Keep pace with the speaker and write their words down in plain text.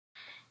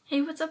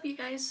Hey, what's up you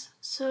guys?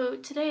 So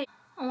today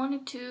I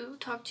wanted to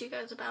talk to you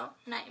guys about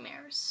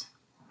nightmares.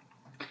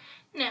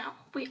 Now,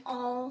 we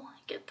all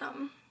get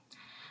them.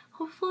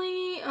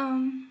 Hopefully,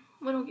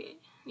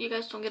 you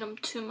guys don't get them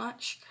too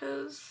much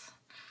because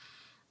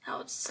that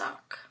would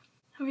suck.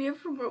 Have you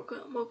ever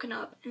woken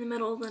up in the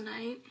middle of the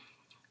night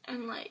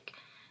and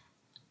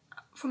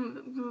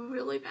from a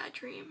really bad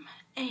dream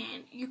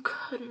and you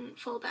couldn't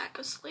fall back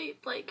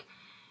asleep? Like,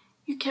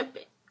 you kept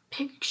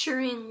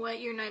picturing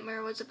what your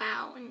nightmare was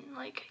about, and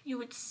you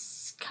would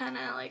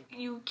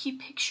you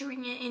keep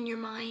picturing it in your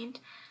mind.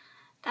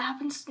 That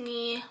happens to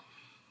me,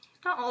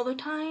 not all the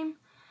time,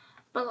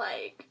 but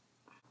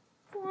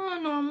for a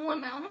normal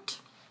amount.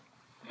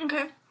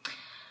 Okay,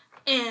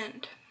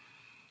 and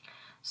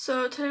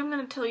so today I'm going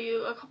to tell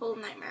you a couple of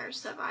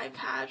nightmares that I've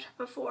had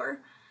before,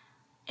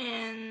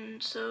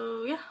 and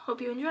so yeah,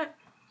 hope you enjoy it.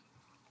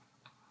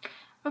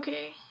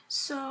 Okay,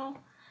 so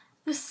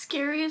the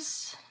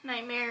scariest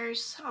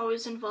nightmares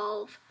always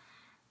involve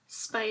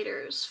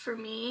spiders for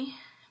me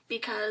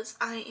because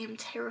I am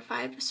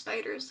terrified of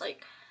spiders.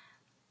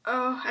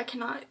 I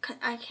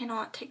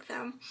cannot take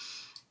them.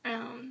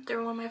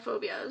 They're one of my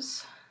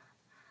phobias.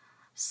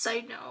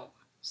 Side note,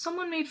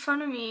 someone made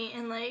fun of me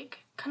and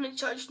kind of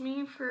judged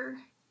me for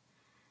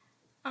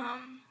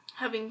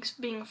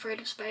being afraid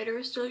of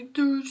spiders. They're like,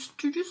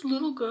 they're just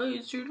little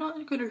guys. They're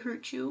not gonna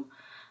hurt you.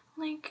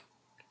 I'm like,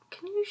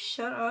 can you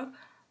shut up?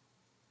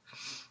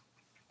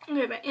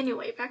 Okay, but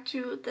anyway, back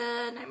to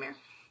the nightmare.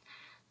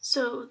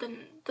 So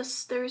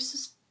there's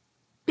this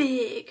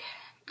big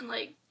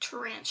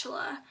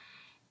tarantula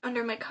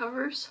under my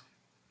covers,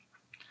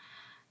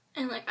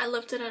 and I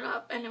lifted it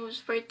up and it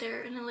was right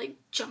there and it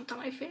jumped on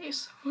my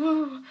face.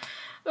 Oh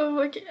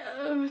my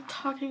god,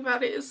 talking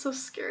about it is so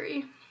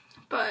scary.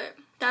 But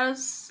that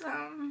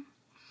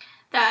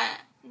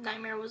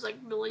nightmare was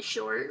really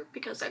short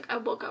because I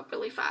woke up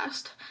really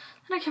fast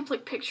and I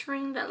kept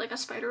picturing that a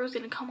spider was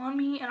gonna come on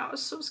me and I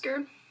was so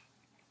scared.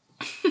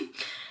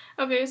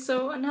 Okay,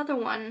 so another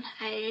one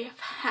I've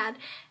had,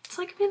 it's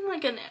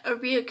been a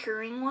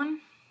reoccurring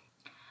one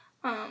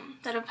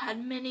that I've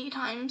had many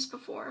times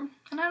before,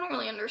 and I don't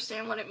really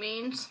understand what it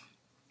means.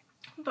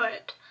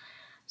 But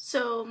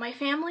so my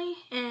family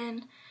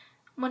and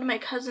one of my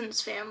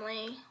cousin's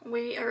family,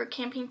 we are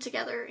camping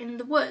together in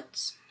the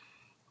woods,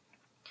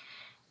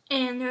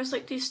 and there's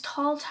these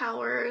tall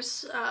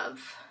towers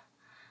of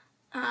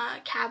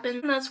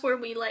cabins, and that's where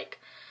we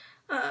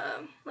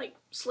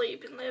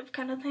sleep and live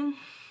kind of thing.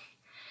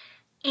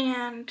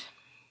 And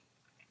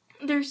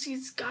there's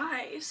these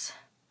guys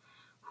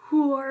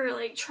who are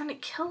trying to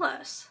kill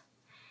us.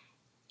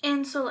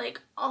 And so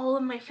all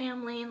of my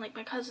family and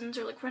my cousins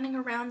are running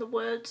around the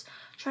woods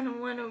trying to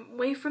run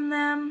away from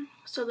them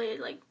so they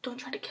don't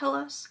try to kill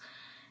us.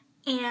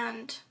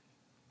 And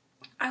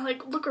I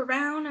look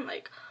around and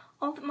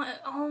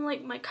all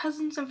my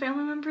cousins and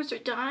family members are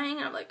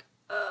dying, and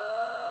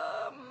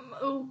I'm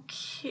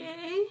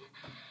okay.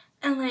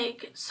 And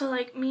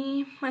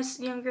me, my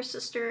younger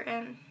sister,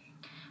 and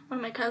one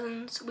of my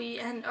cousins,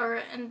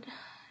 and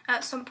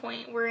at some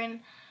point we're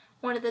in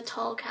one of the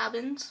tall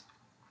cabins,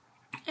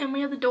 and we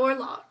have the door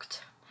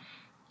locked,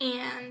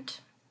 and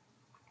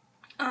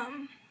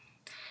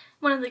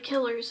one of the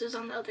killers is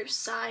on the other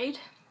side,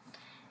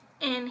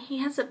 and he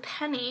has a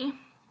penny,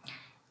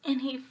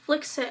 and he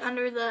flicks it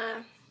under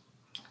the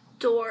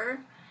door,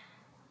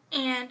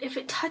 and if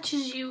it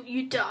touches you,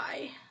 you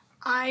die.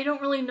 I don't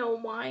really know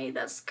why.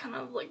 That's kind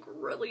of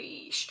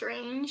really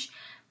strange,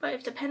 but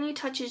if the penny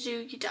touches you,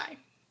 you die.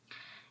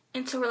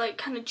 And so we're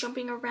kind of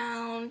jumping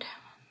around,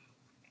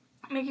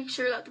 making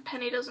sure that the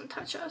penny doesn't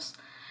touch us.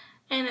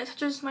 And it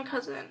touches my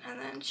cousin,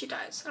 and then she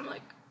dies. I'm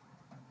I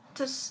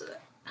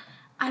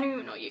don't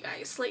even know, you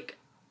guys.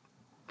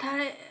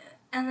 That,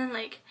 and then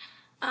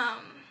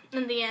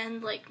in the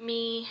end,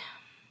 me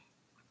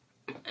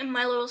and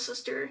my little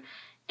sister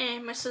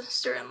and my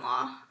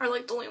sister-in-law are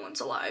the only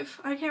ones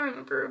alive. I can't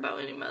remember about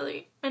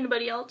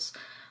anybody else,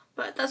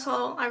 but that's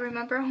all I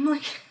remember.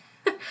 I'm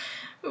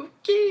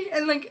okay.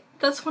 And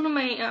that's one of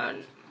my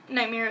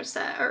nightmares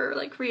that are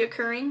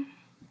reoccurring,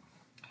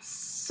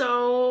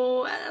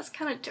 so that's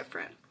kind of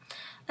different.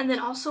 And then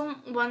also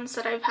ones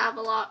that I've had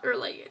a lot, or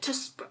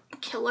just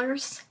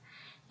killers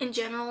in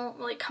general,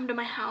 come to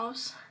my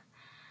house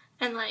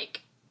and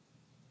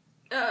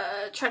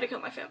try to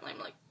kill my family.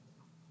 I'm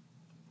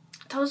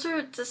those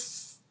are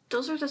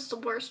just the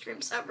worst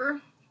dreams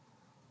ever.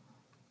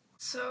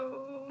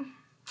 So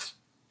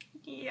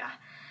yeah,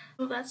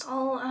 so that's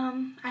all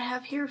I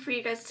have here for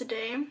you guys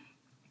today.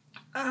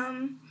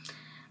 I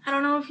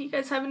don't know if you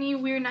guys have any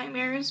weird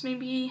nightmares.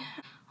 Maybe,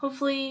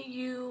 hopefully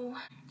you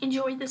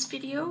enjoyed this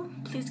video.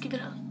 Please give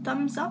it a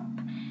thumbs up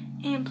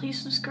and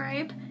please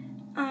subscribe.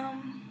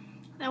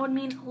 That would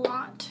mean a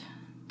lot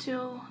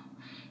to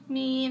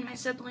me and my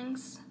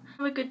siblings.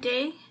 Have a good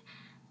day,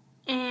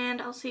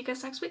 and I'll see you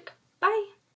guys next week. Bye!